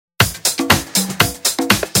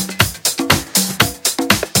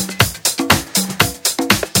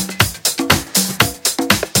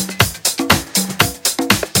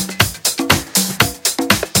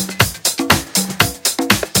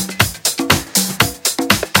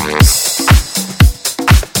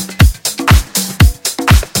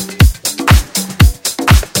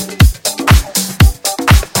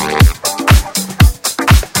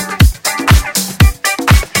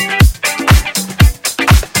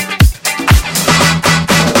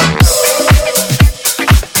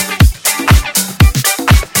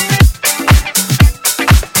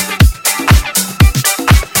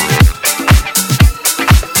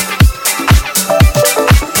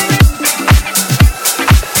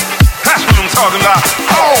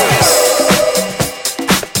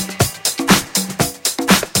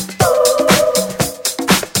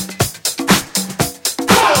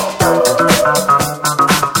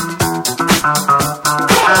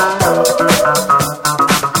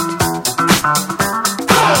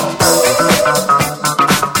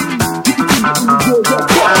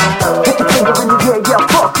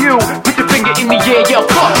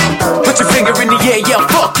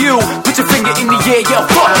Put your finger in the air, yeah,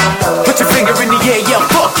 fuck. Put your finger in the air, yeah,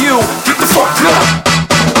 fuck you. Get the fuck up.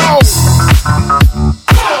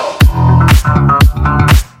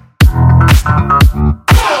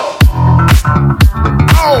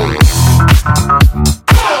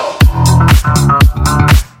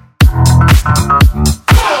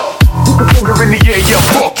 Finger in the air, yeah,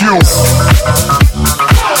 fuck you.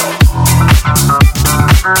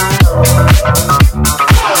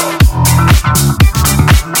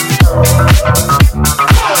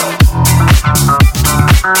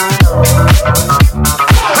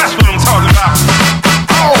 That's what I'm talking about.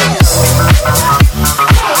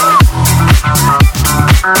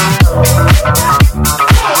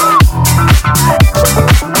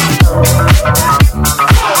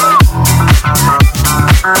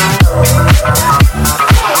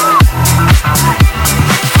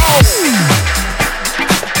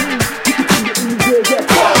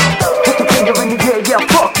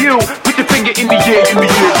 Put your finger in the air, in the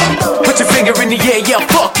air. Put your finger in the air, yeah,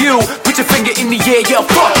 fuck you. Put your finger in the air, yeah,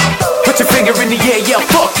 fuck. Put your finger in the air, yeah,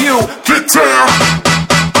 fuck you. Get down.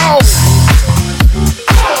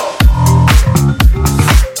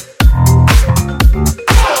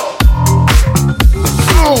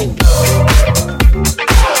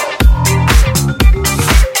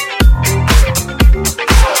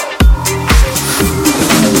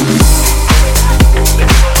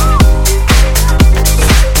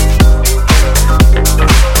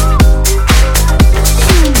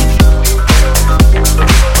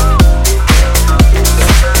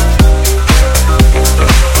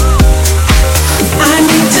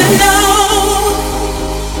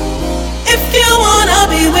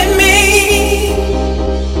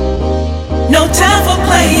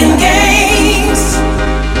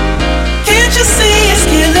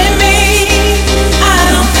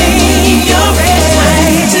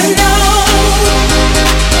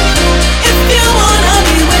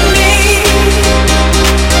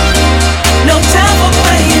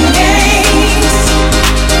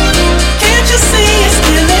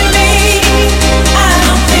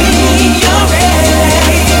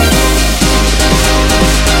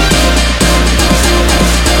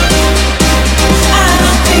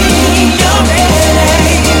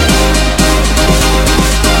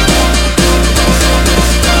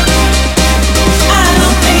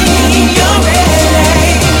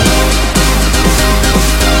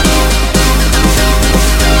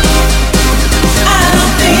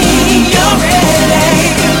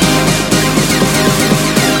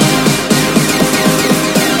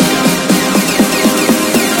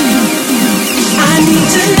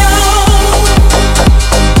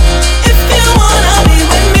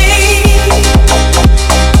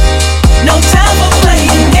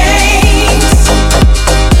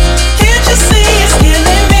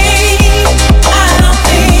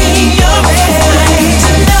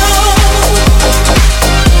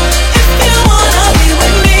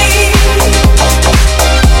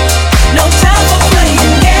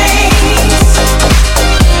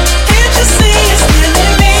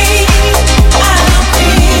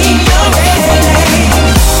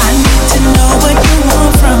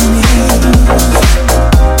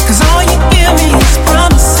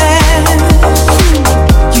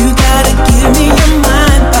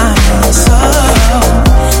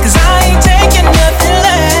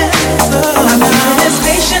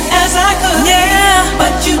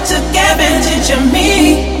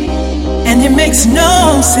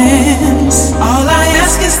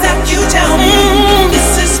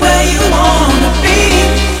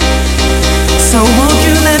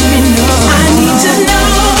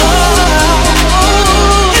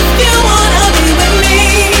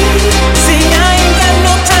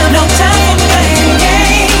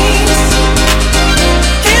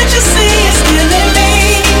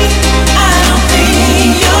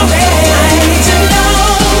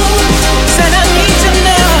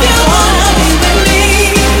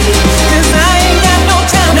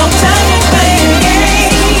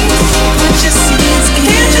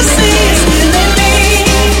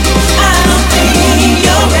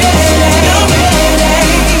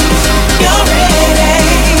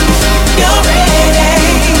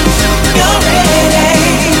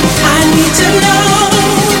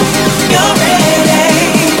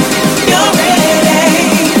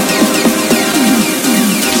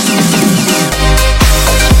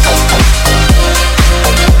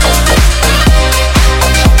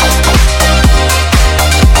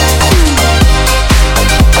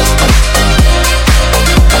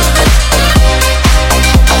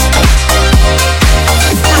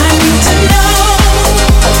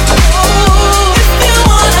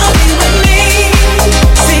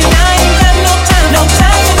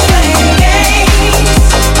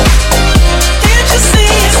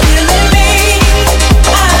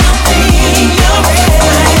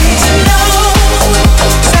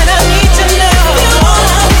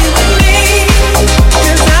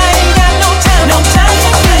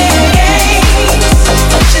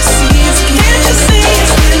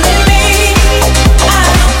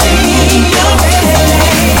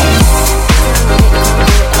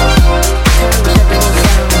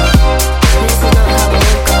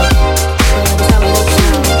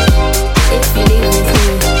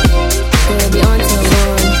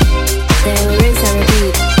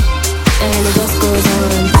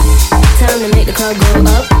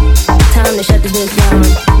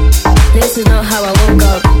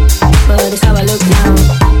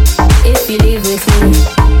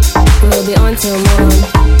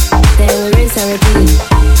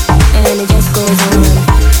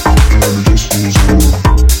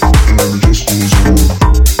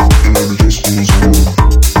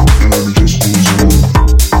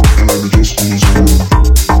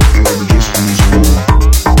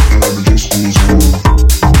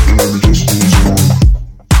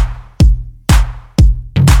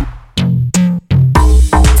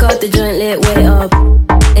 the joint lit way up.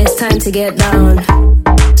 It's time to get down.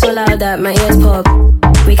 So loud that my ears pop.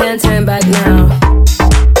 We can't turn back now.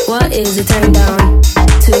 What is the turn down?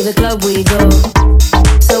 To the club we go.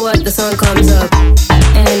 So what, the song comes up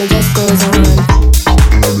and it just goes on.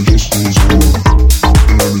 And it just goes on.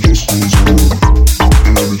 And it just goes on.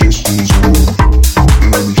 And it just goes on.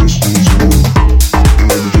 And it just goes on.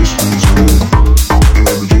 And it just goes on.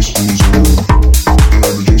 And it just goes on.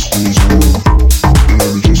 And it just goes on.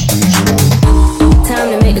 And it just goes on. Time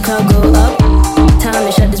to make the club go up. Time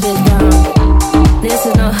to shut this bitch down. This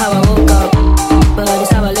is not how I woke up, but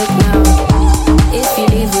it's how I look now. If you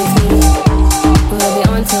leave with me, we'll be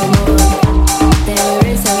on till morn. Then we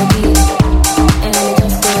rinse and repeat, and it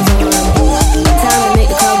just goes on. Time to make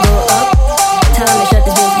the club go up. Time to shut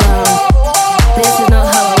this bitch down. This is not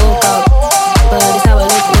how I woke up, but it's how I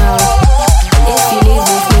look now. If you leave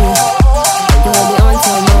with me, we'll be on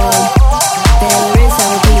till morn. Then we rinse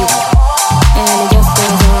and repeat, and it just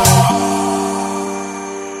goes on.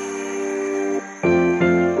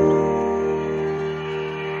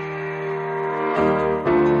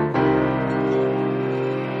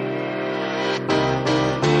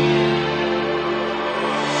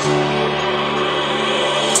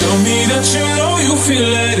 Tell me that you know you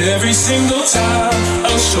feel it every single time.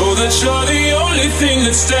 I'll show that you're the only thing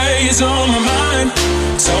that stays on my mind.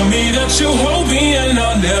 Tell me that you hold me and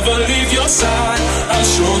I'll never leave your side. I'll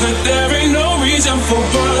show that there ain't no reason for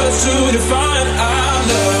words to define our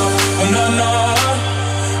love. Oh na na,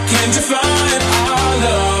 can't define our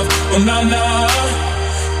love. Oh na na,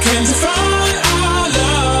 can't define our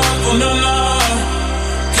love. Oh na na,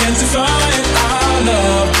 can't define our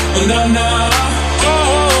love. Oh na na.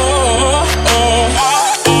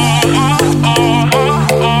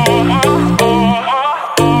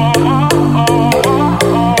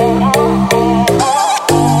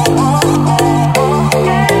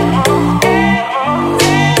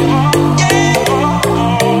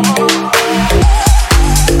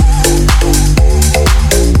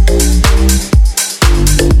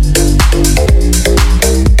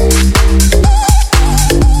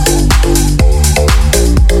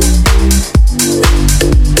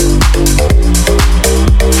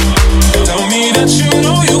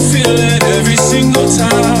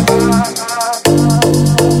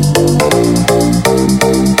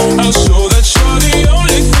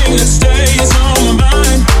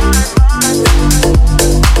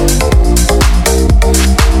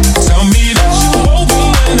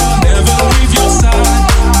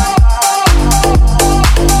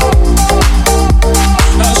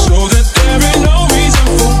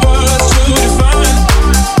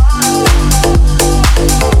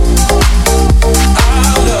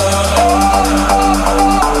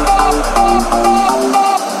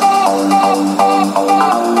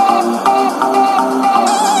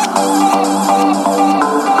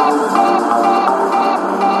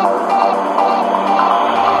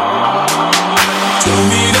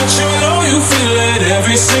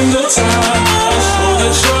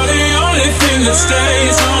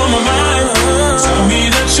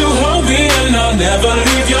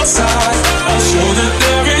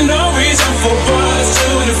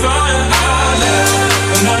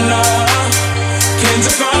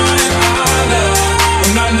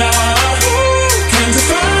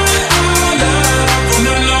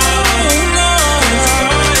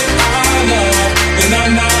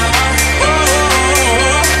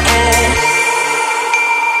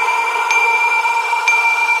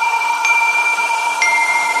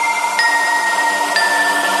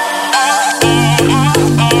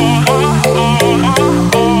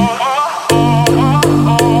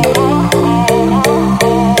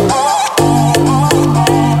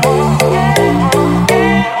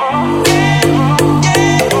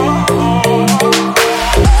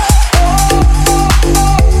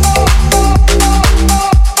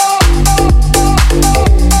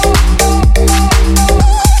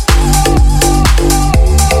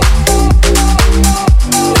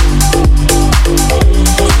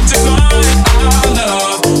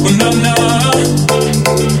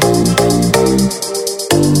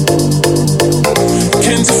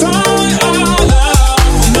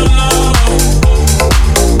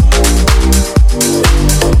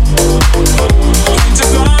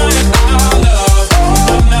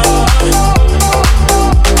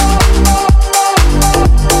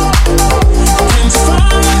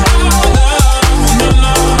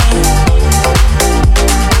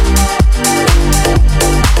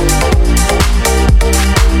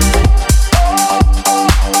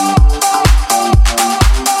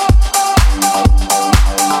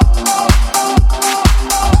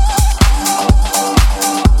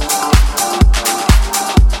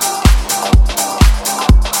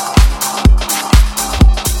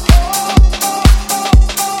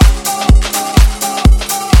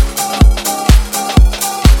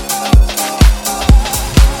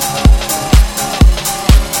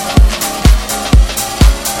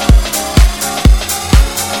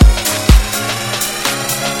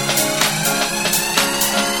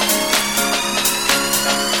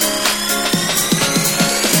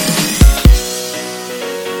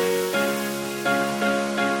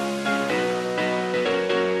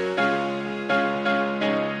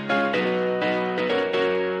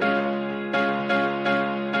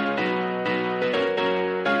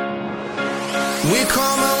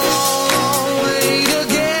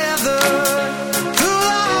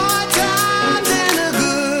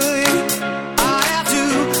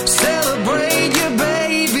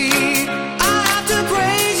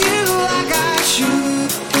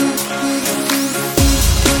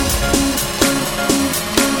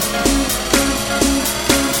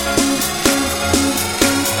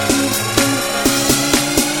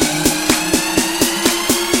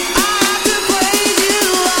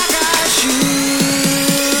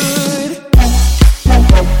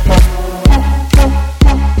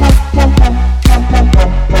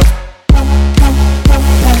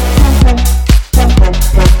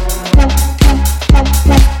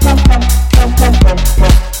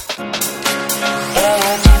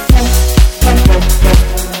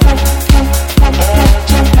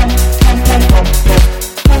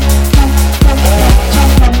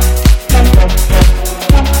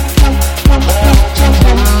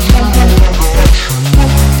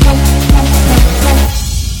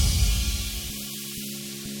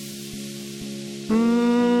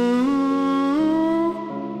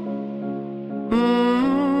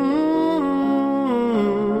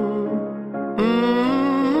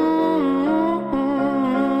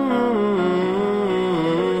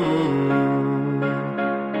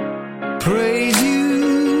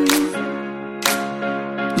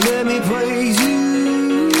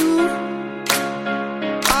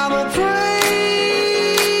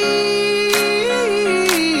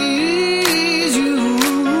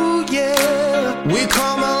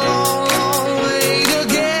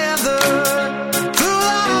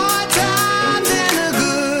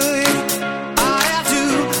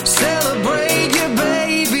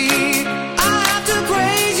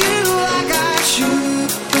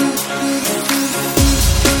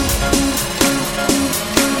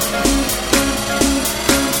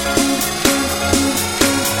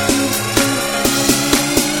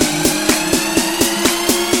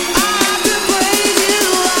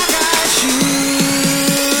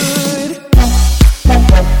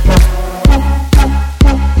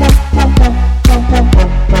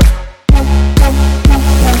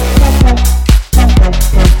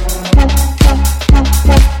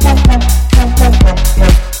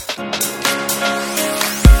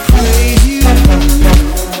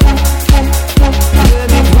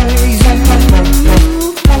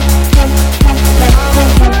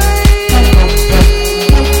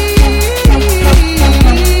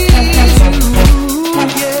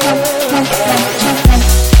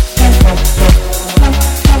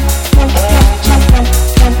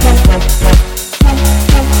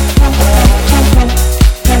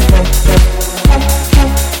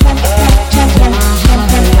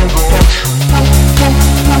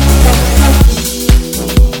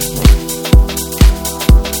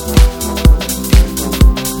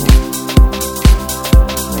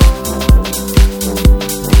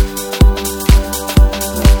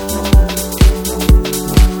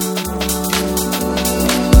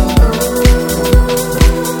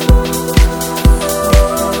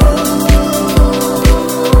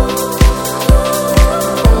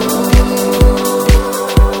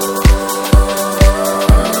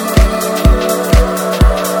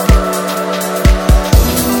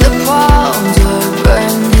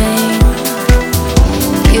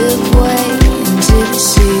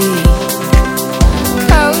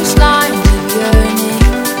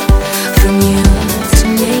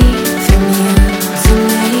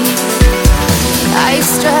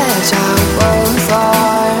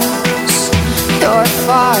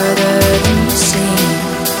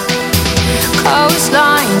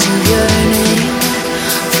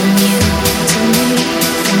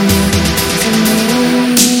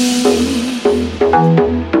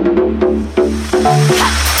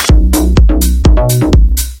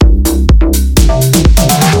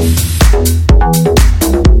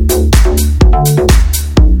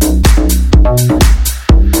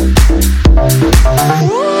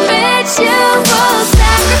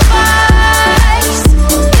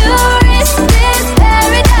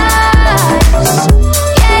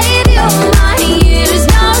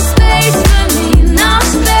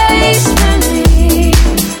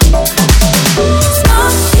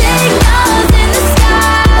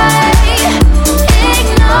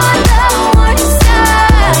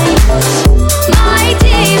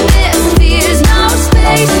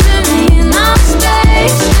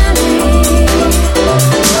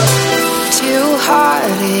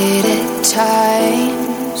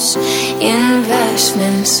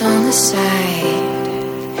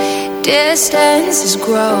 Distance is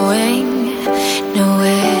growing,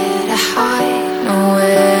 nowhere to hide,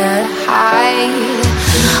 nowhere to hide.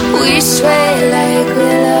 We sway like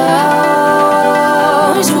willows.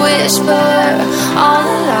 whisper all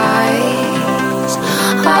the lies.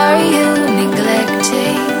 Are you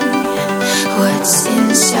neglecting what's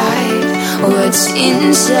inside? What's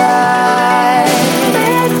inside?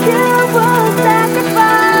 If you will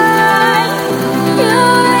sacrifice, you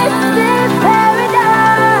listed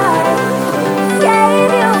paradise.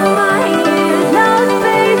 Gave your mind, no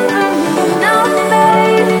space for me, no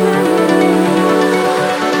space for me.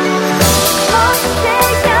 Most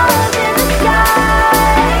take yours in the sky.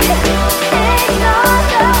 Ignore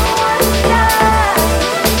the one side.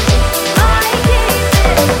 I keep it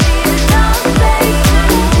here, no space for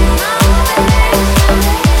me, no space for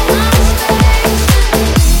me, no space for me.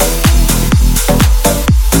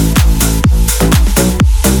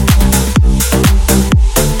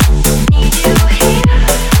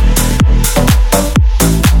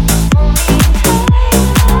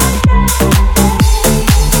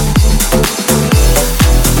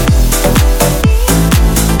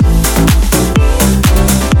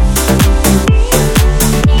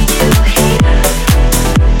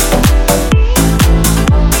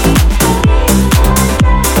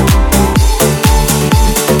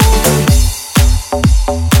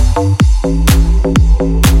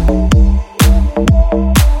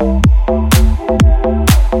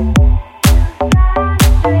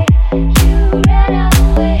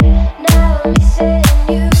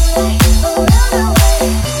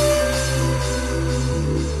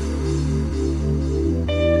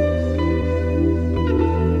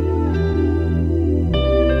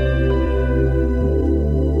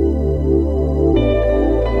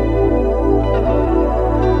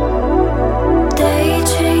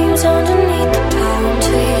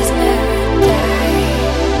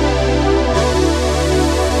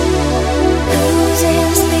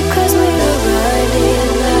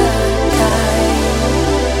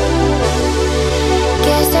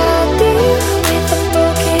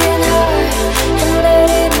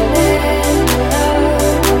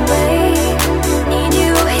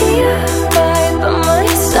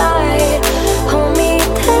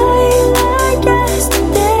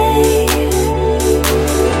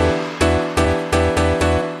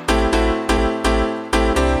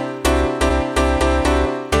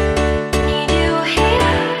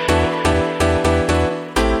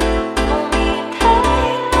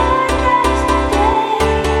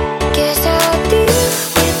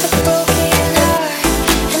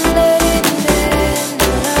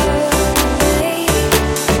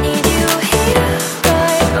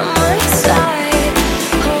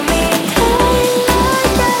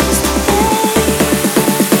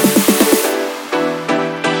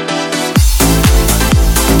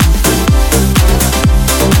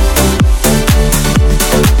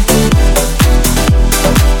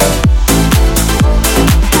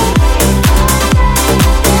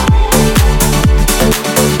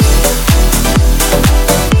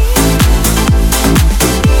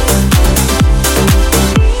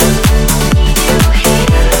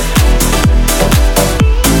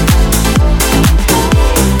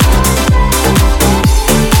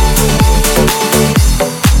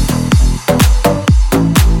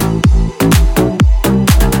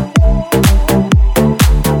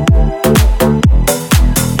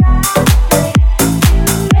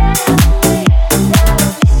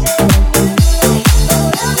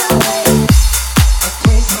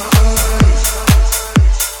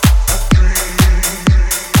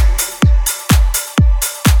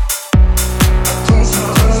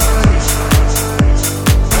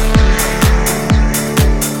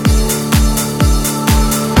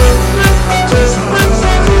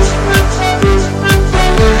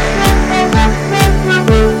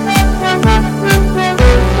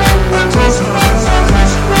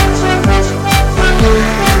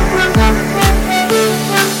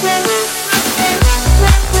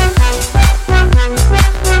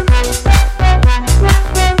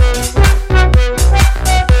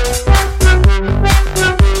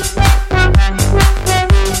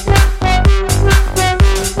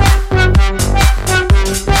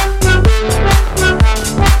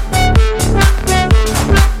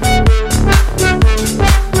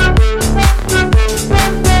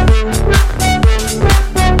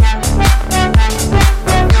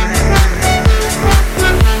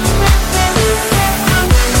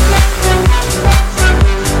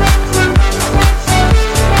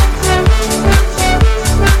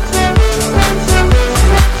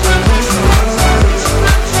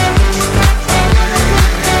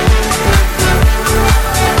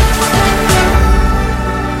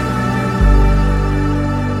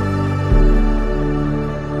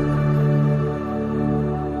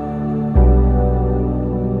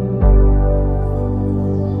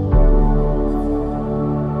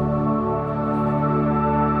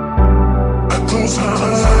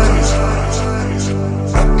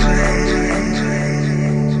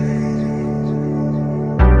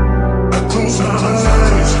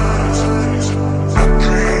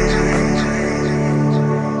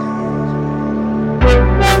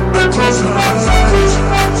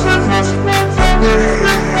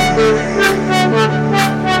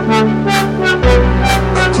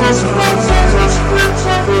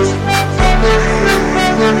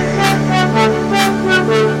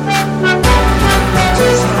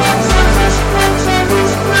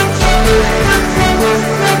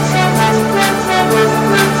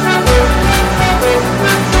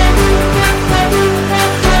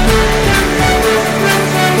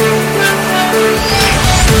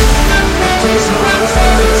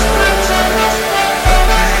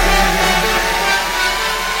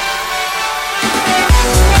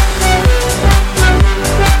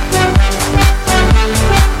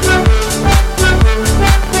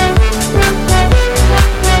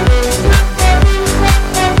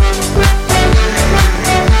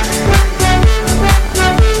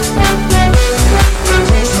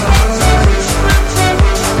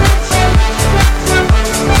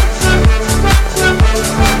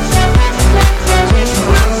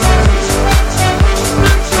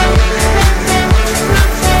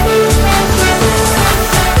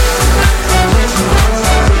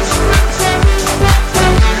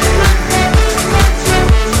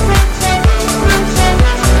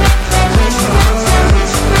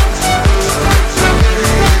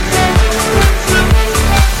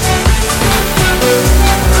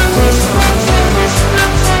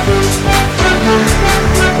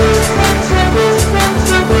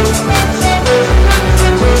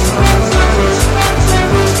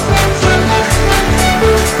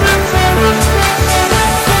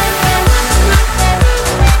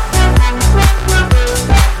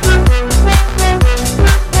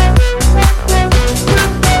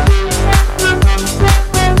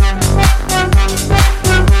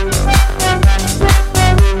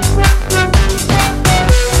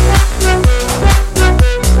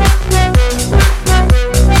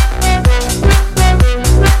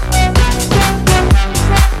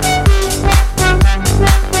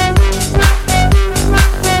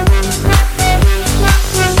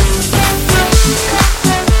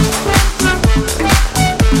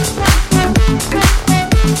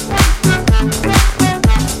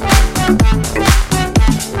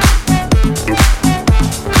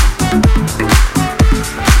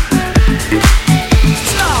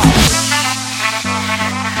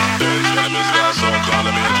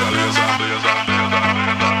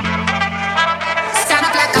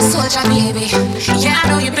 soldier, baby. Yeah, I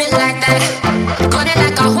know you been like that. Got it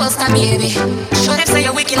like a holster, baby. Sure them say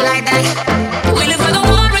you're wicked like that. We live where the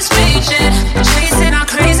war is raging, chasing our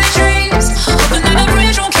crazy dreams. Hoping that the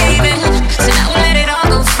bridge won't cave in, so now we'll let it all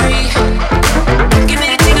go free. Give me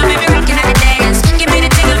the thing, I'm maybe rocking at the dance. Give me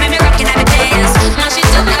the thing, I'm maybe rocking at the dance. Now she's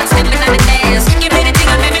still not stepping at the dance. Give me the thing,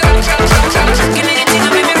 I'm maybe rock. Give me the thing,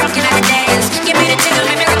 I'm maybe rocking at the dance. Give me the thing, I'm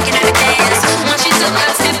maybe rocking at the dance. Now she's still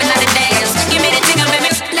not stepping at the dance. Give me the thing, I'm maybe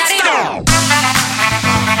let it go.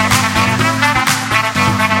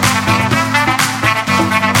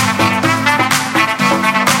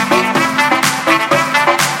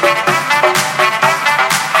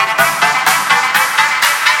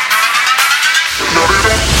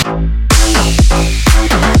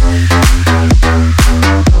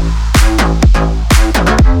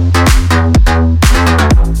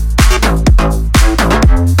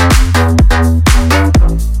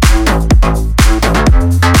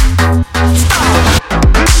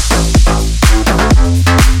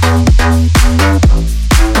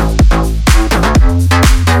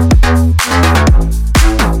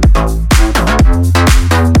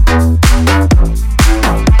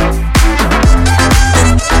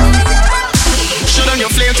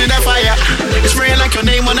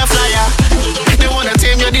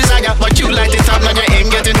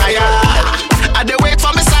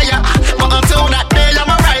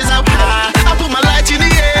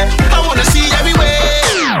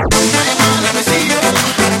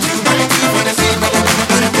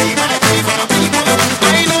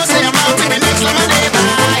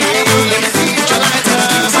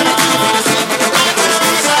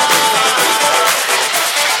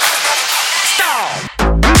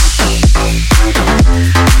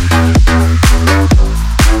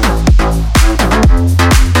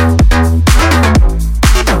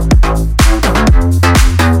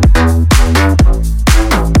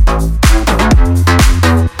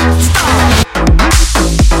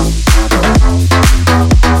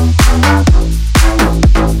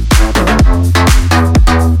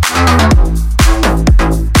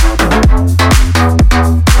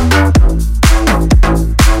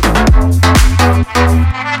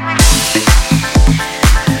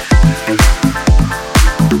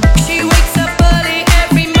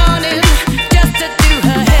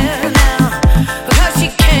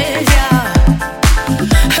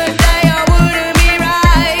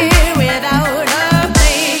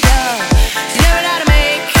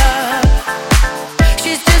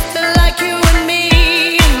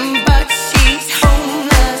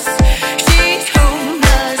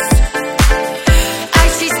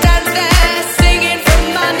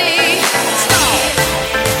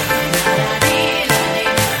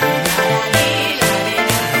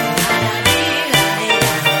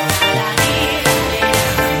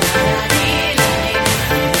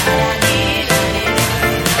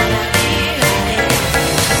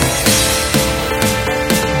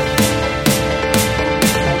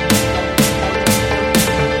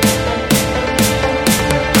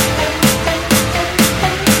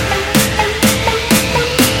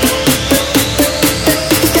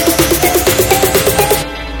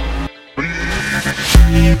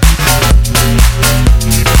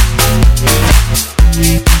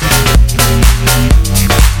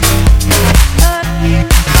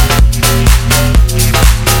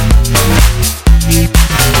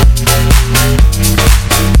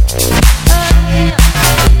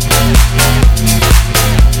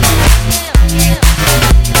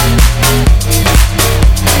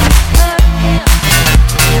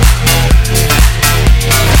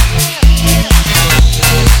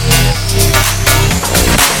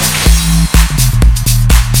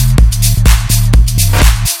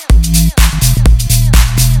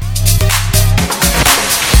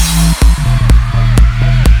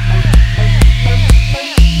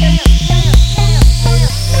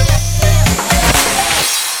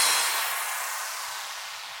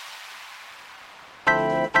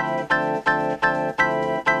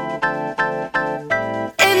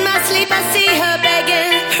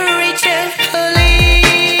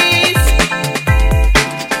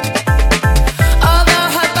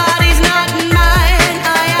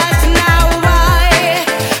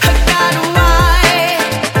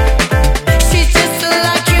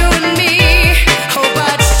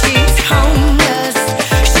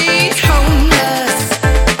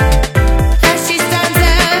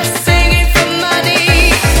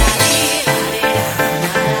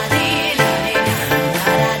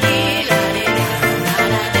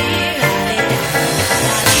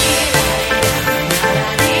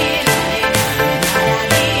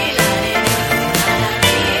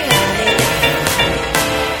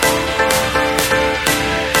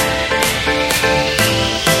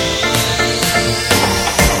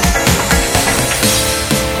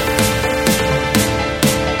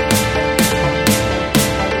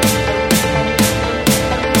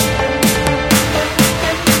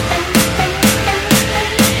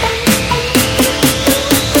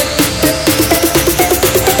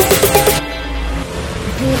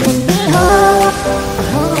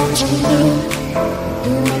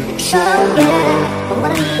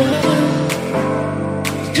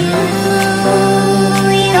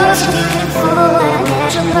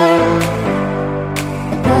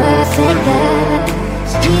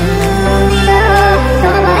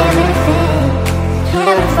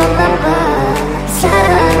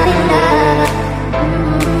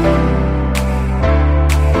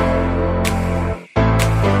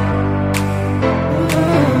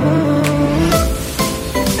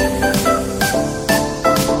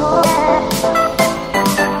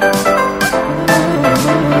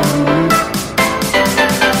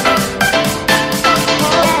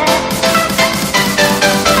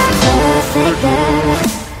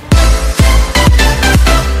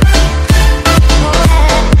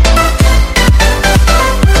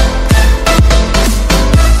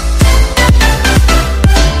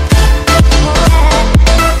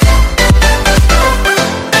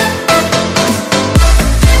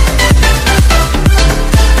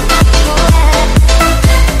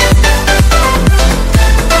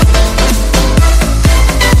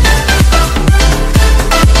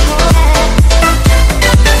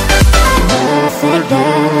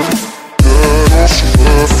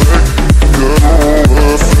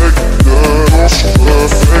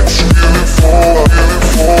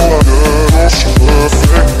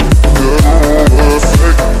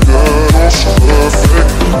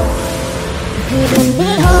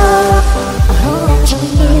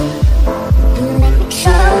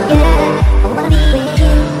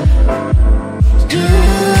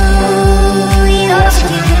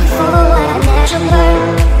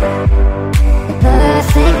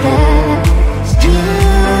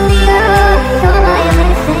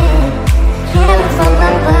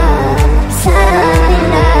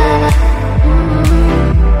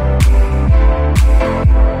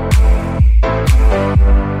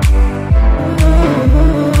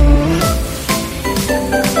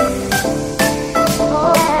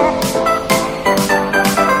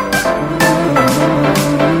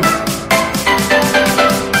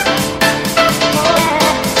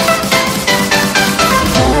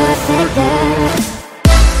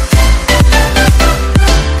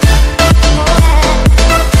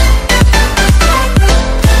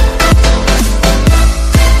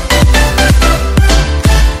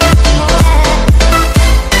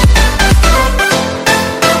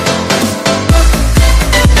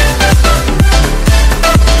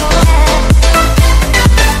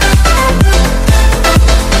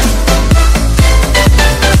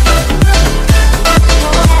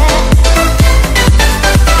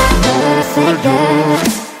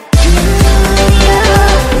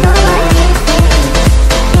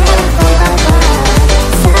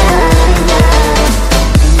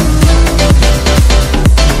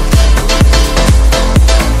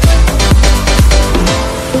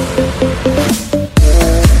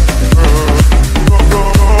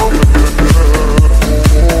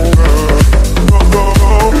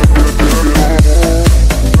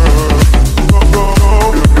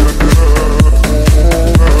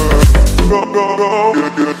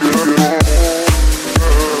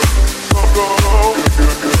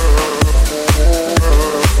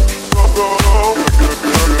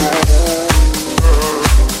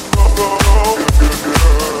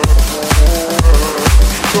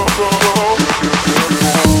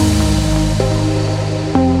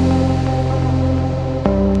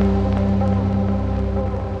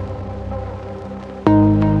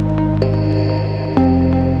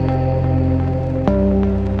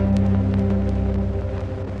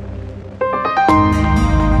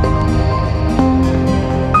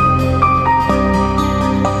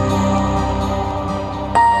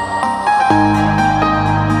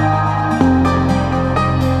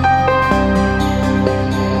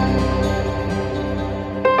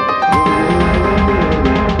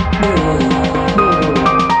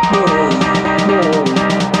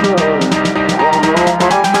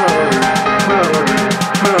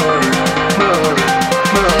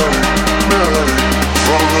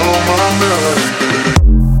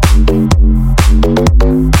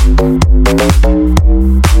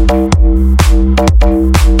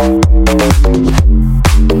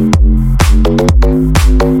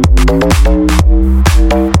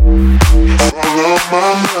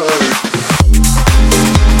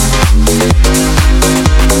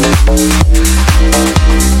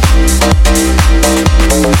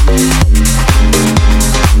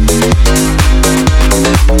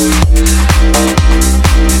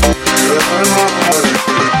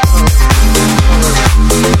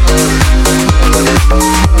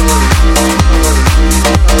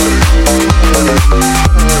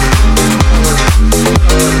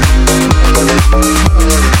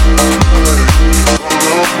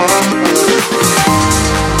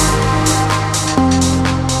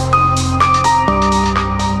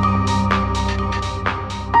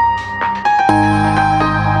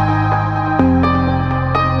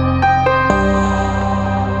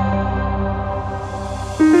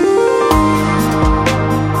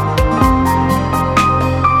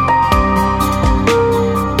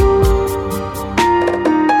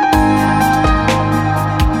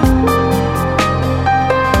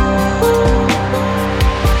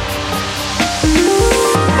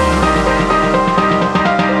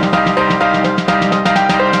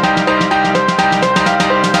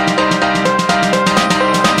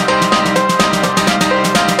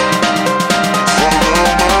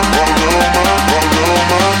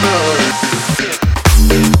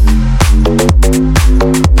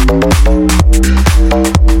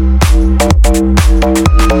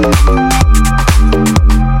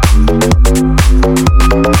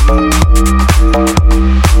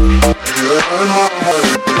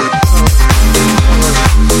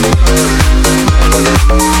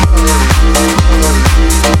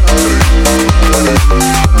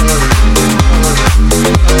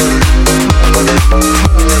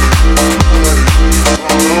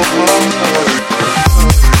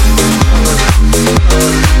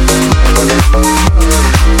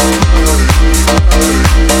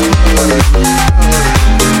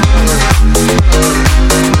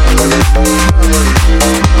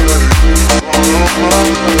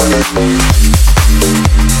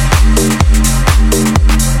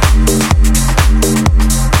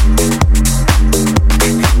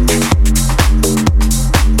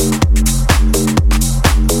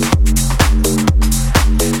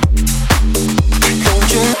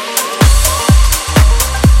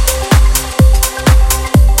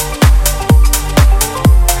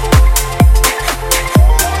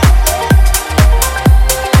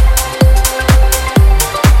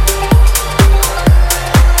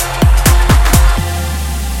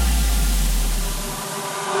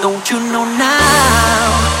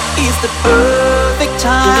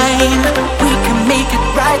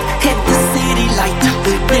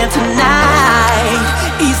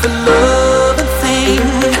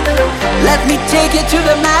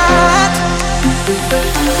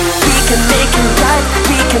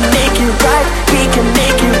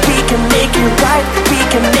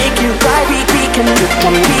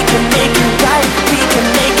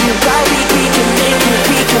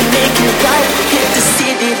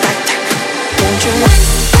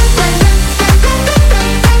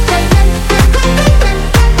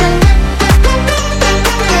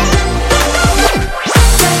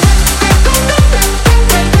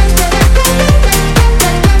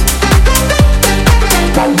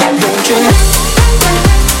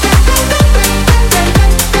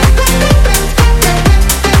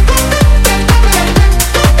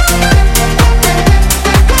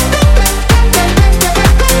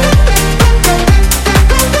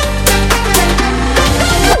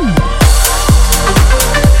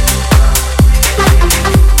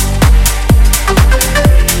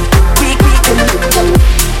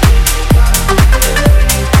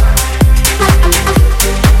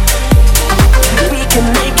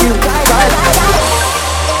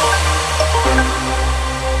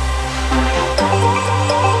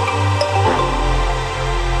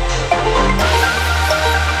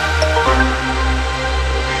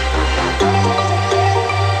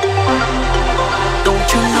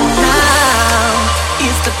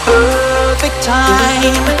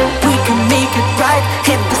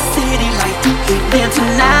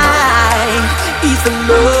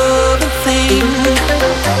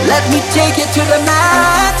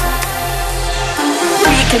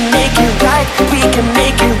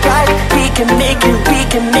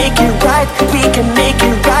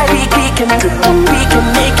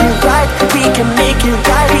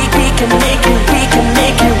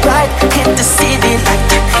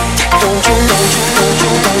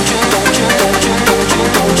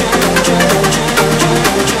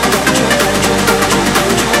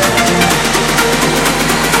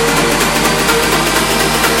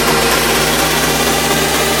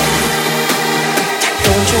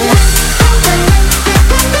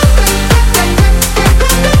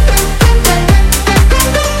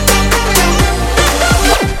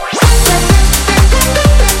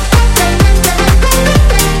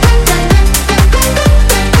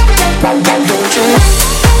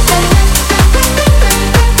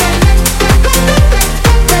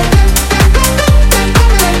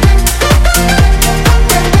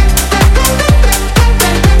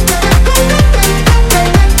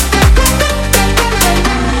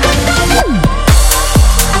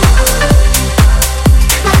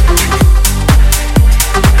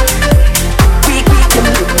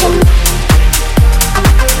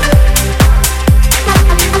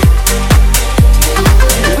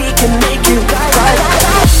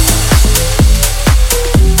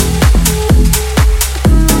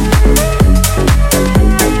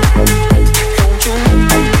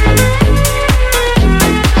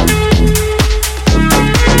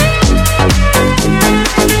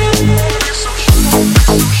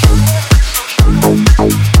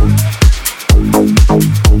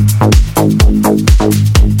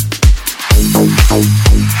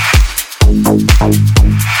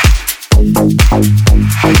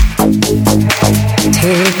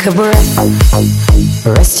 Take a breath,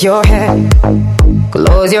 rest your head,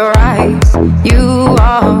 close your eyes, you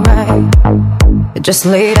are right. Just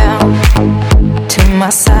lay down to my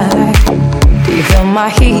side. Do you feel my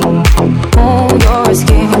heat on your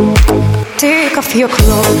skin? Take off your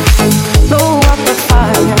clothes, blow up the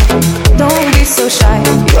fire. Don't be so shy,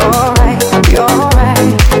 you're right, you're right.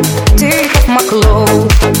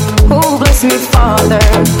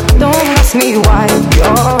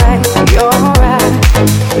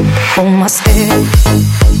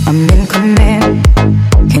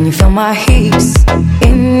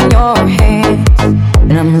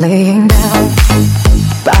 I'm laying down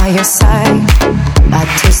by your side, I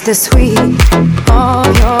taste the sweet of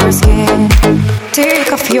your skin.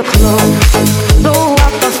 Take off your clothes, blow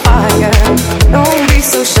out the fire. Don't be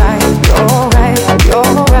so shy. You're right,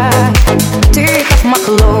 you're right. Take off my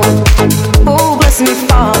clothes. Oh, bless me,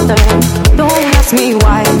 Father. Don't ask me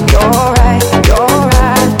why. You're right, you're right.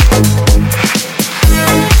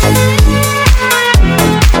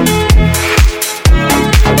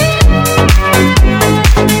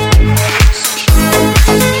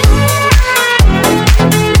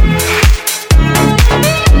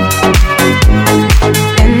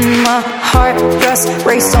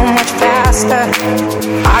 Race so much faster.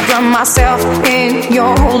 I drown myself in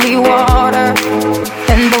your holy water,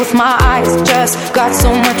 and both my eyes just got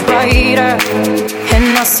so much brighter.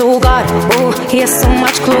 And I saw God, oh, He's so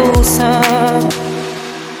much closer.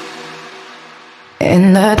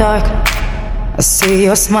 In the dark, I see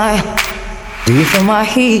your smile. Do you feel my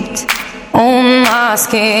heat on my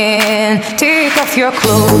skin? Take off your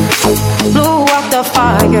clothes, blow out the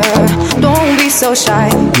fire. Don't be so shy.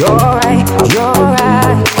 You're right, you're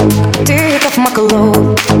right. Take off my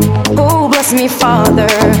clothes. Oh, bless me, Father.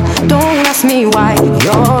 Don't ask me why.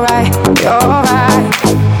 You're right, you're right.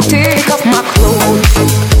 Take off my clothes,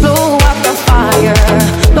 blow out the fire.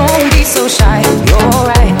 Don't be so shy. You're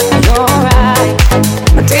right, you're right.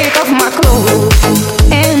 Take off my clothes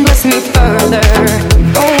and bless me further.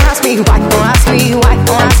 Don't ask me why, don't ask me why,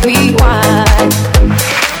 don't ask me why.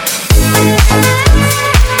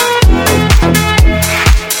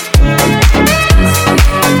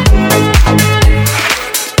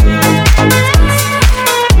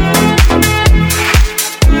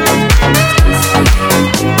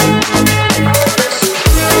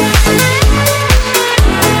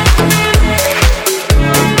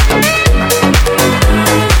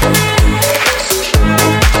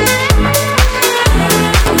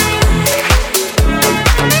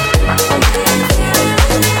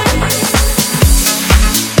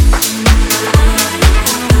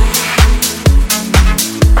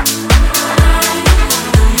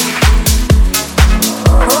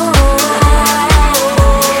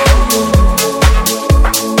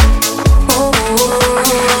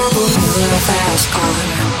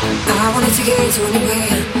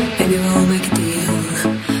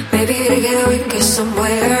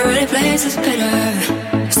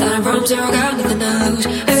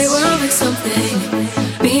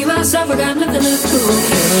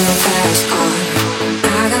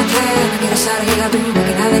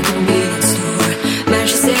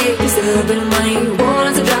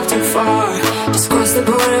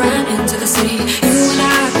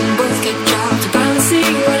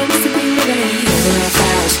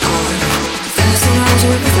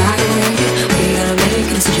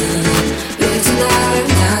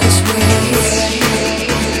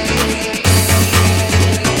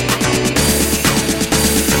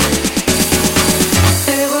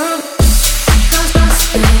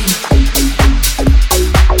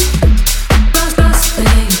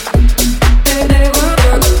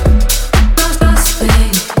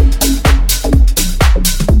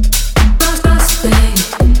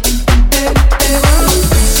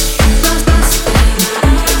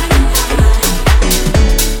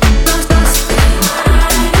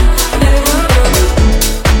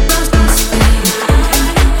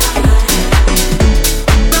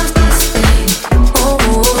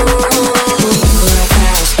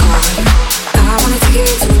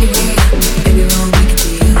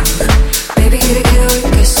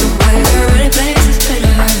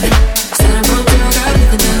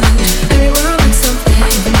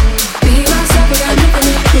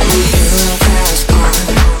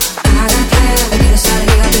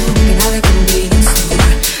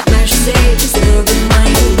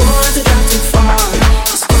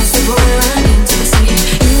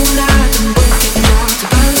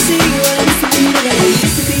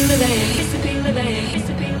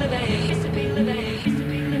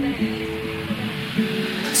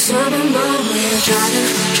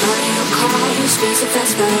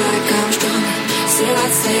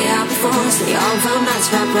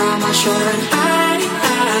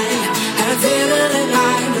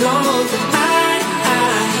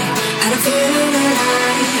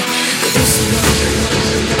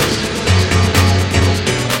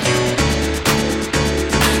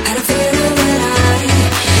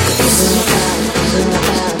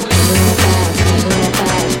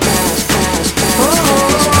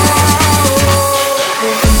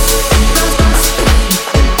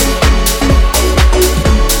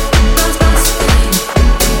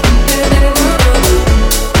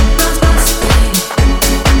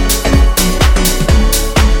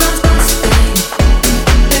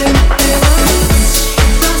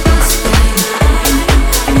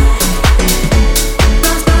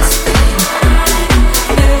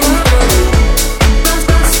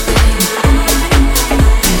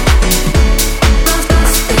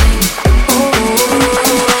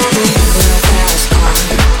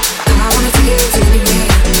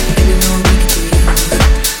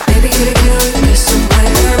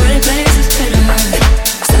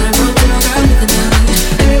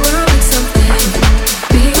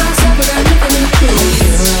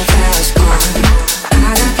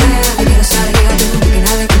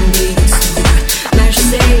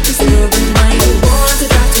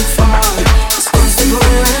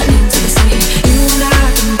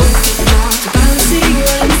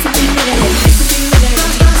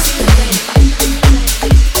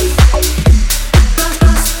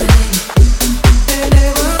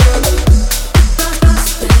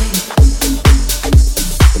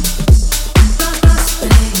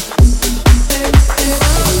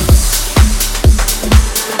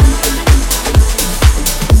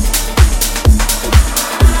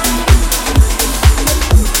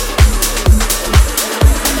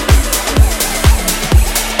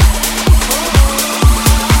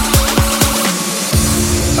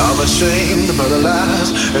 ashamed of all the lies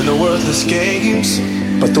and the worthless games.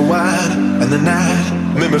 But the wine and the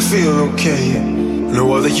night made me feel okay.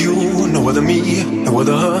 No other you, no other me, no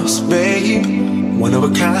other us, babe. One of a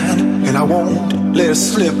kind, and I won't let it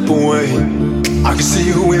slip away. I can see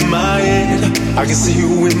you in my head, I can see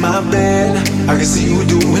you in my bed. I can see you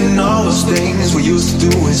doing all those things we used to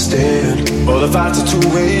do instead. All the fights at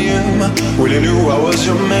 2 a.m. when you knew I was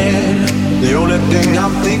your man. The only thing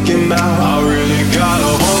I'm thinking about, I really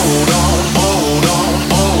gotta hold on, hold on,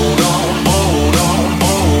 hold on, hold on,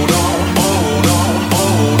 hold on, hold on,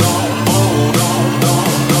 hold on, hold on,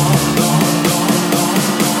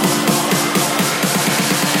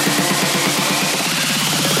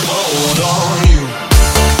 hold on you.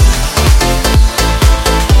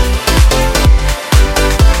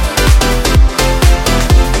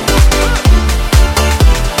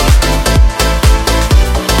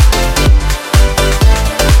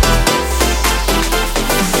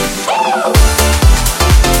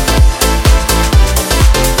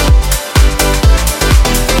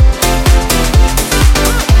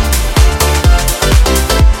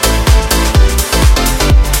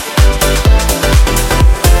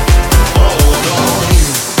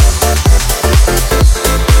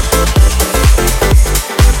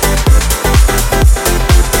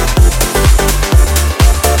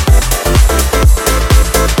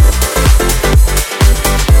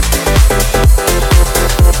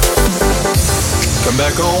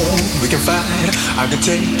 I can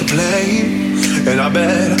take the blame, and I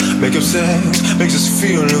bet make up sense, makes us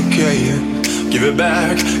feel okay. Give it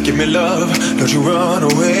back, give me love, don't you run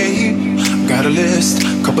away. Got a list,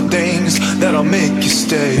 couple things that'll make you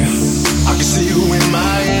stay. I can see you in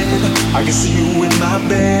my head, I can see you in my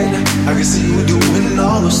bed. I can see you doing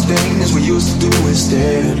all those things we used to do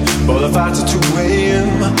instead. All the fights at 2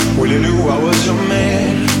 a.m. when you knew I was your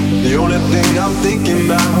man. The only thing I'm thinking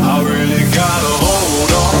about, I really gotta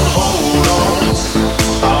hold on, hold on.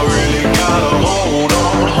 I really gotta hold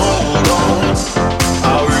on, hold on.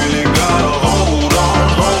 I really gotta hold on,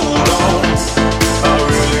 hold on. I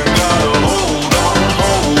really gotta hold on,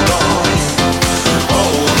 hold on.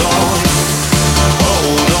 Hold on,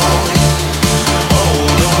 hold on,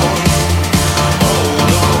 hold on,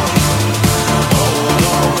 hold on, hold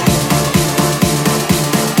on.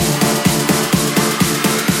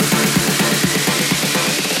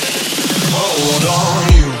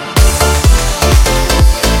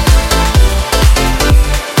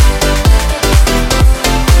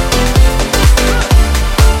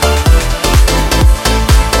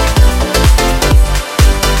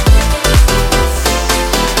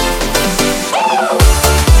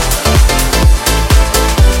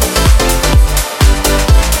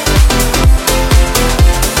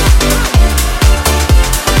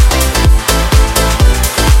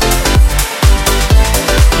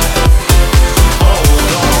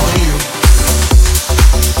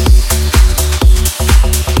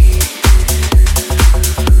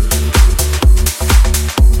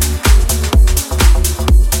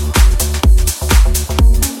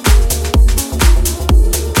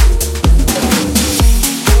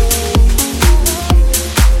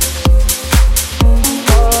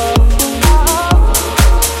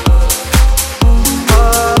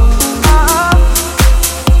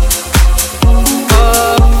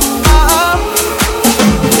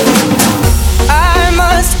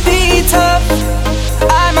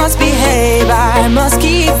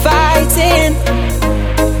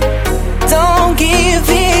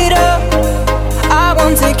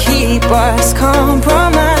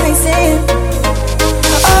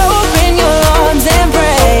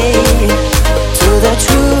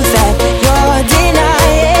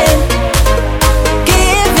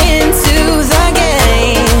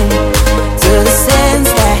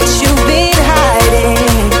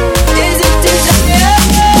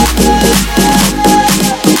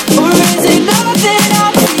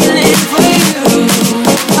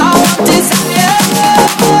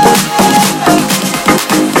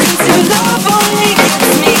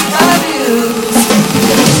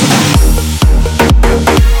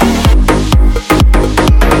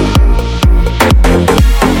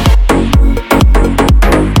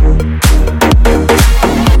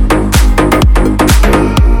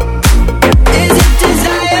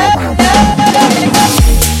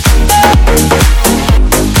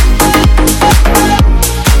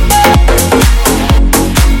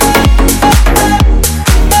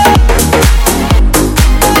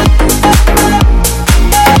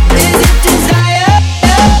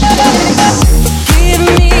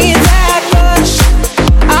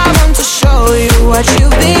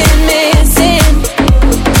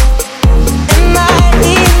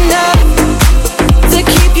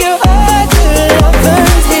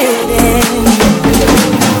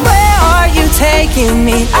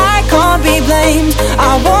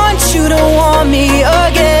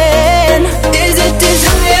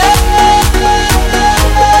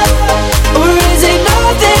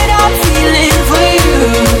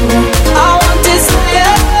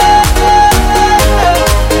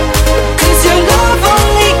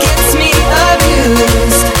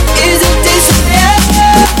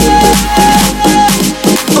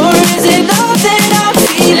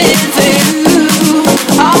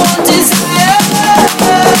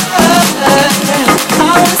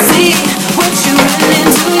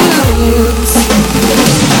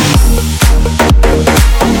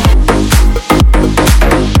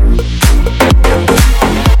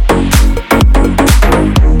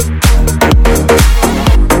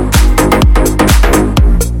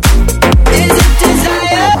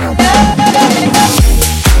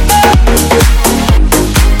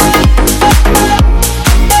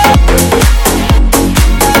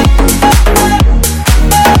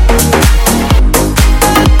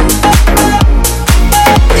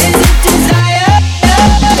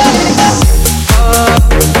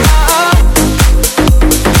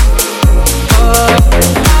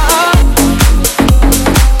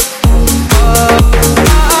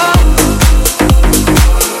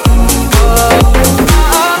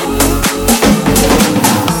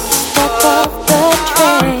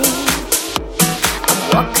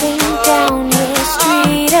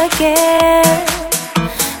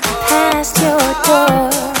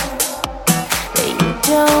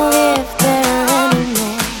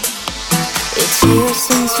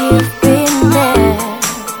 since you've been there.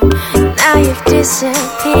 Now you've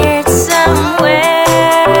disappeared somewhere,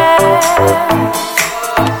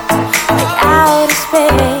 like outer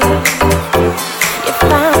space. You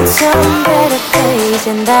found some better place,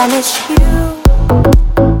 and I miss you.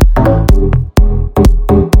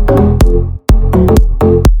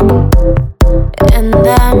 And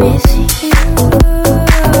I miss you.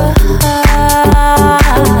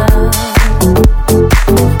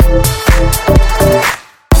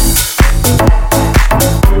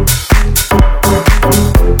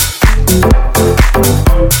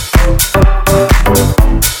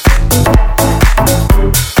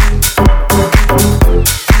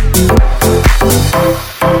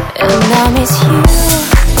 And I miss you.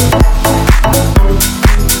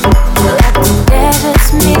 Like the deserts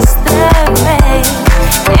miss the rain.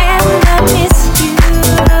 And I miss you.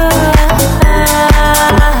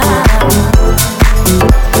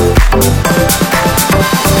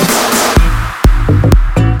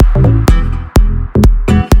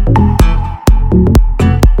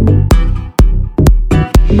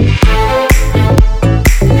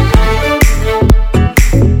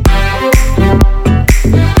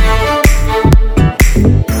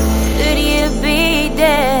 Could you be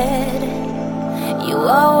dead? You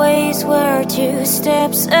always were 2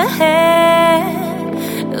 steps ahead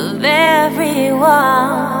of everyone.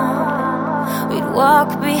 We'd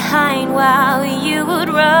walk behind while you would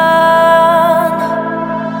run.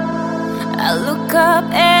 I look up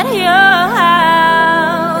at your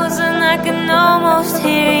house and I can almost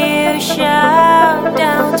hear you shout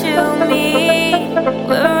down to me,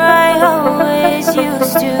 where I always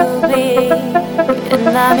used to be.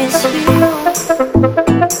 And I miss you.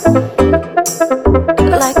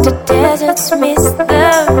 Like the deserts miss the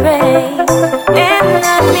rain. And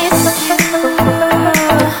I miss you.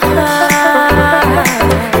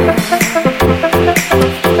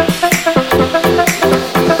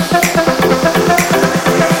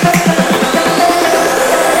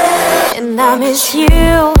 And I miss you.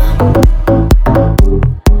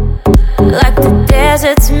 Like the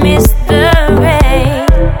deserts miss the rain.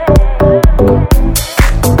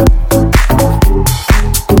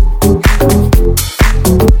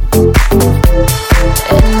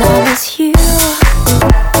 And I miss you.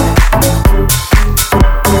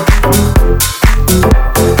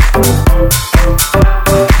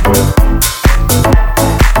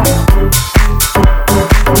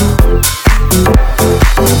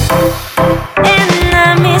 And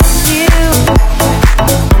I miss you.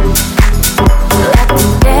 Like the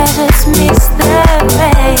deserts miss the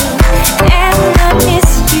rain. And I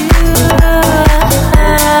miss you.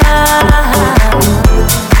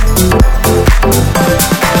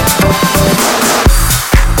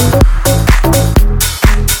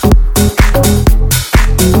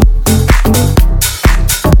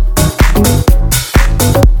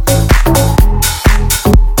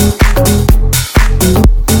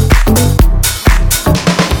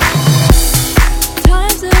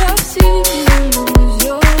 Times that I've seen you lose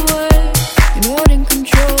your way, you're not in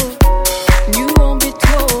control, you won't be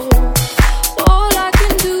told. All I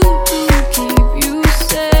can do to keep you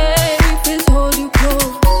safe is hold you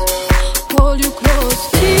close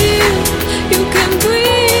till you can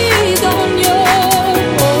breathe on your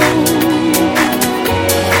own.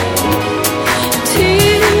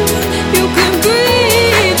 Till you can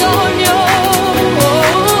breathe on your own.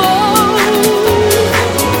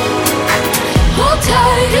 Hold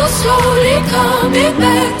tight, you're slowly coming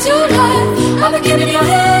back to life. I've been giving you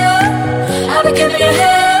hell, I've been giving you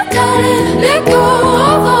hell, darling. Let go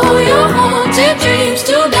of all your haunted dreams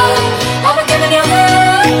tonight. I've been giving you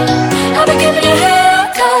hell, I've been giving you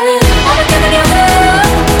hell, darling. I've been giving you hell,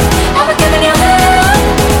 I've been giving you hell,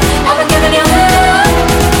 I've been giving you hell,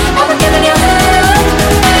 I've been giving you hell.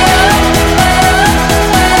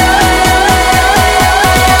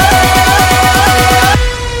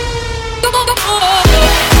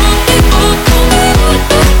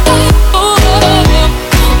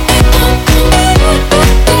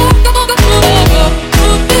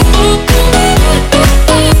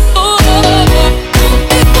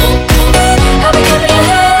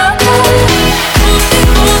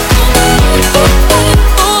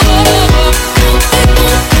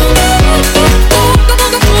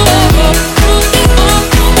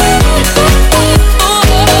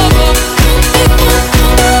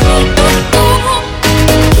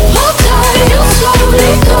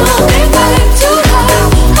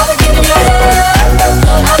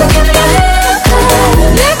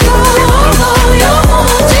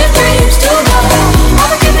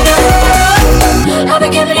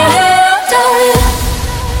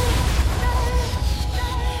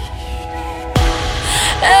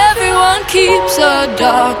 mind keeps a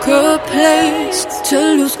darker place to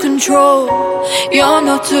lose control. You're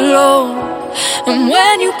not alone. And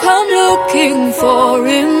when you come looking for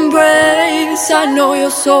embrace, I know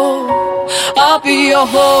your soul. I'll be your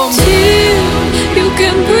home till you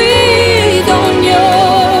can breathe on your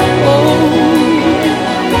own.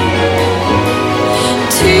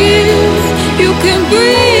 Till you can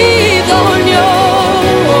breathe on your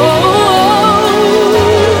own.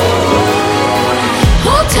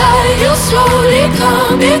 Hold tight, you're slowly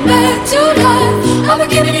coming back to life. I've been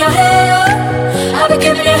giving you hell, I've been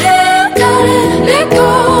giving you hell. Gotta let go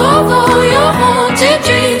of all your haunted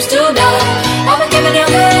dreams tonight. I've been giving you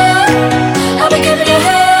hell, I've been giving you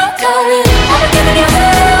hell. Gotta, I've been giving you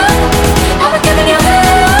hell, I've been giving you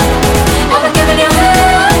hell, I've been giving you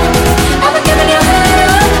hell, I've been giving you hell.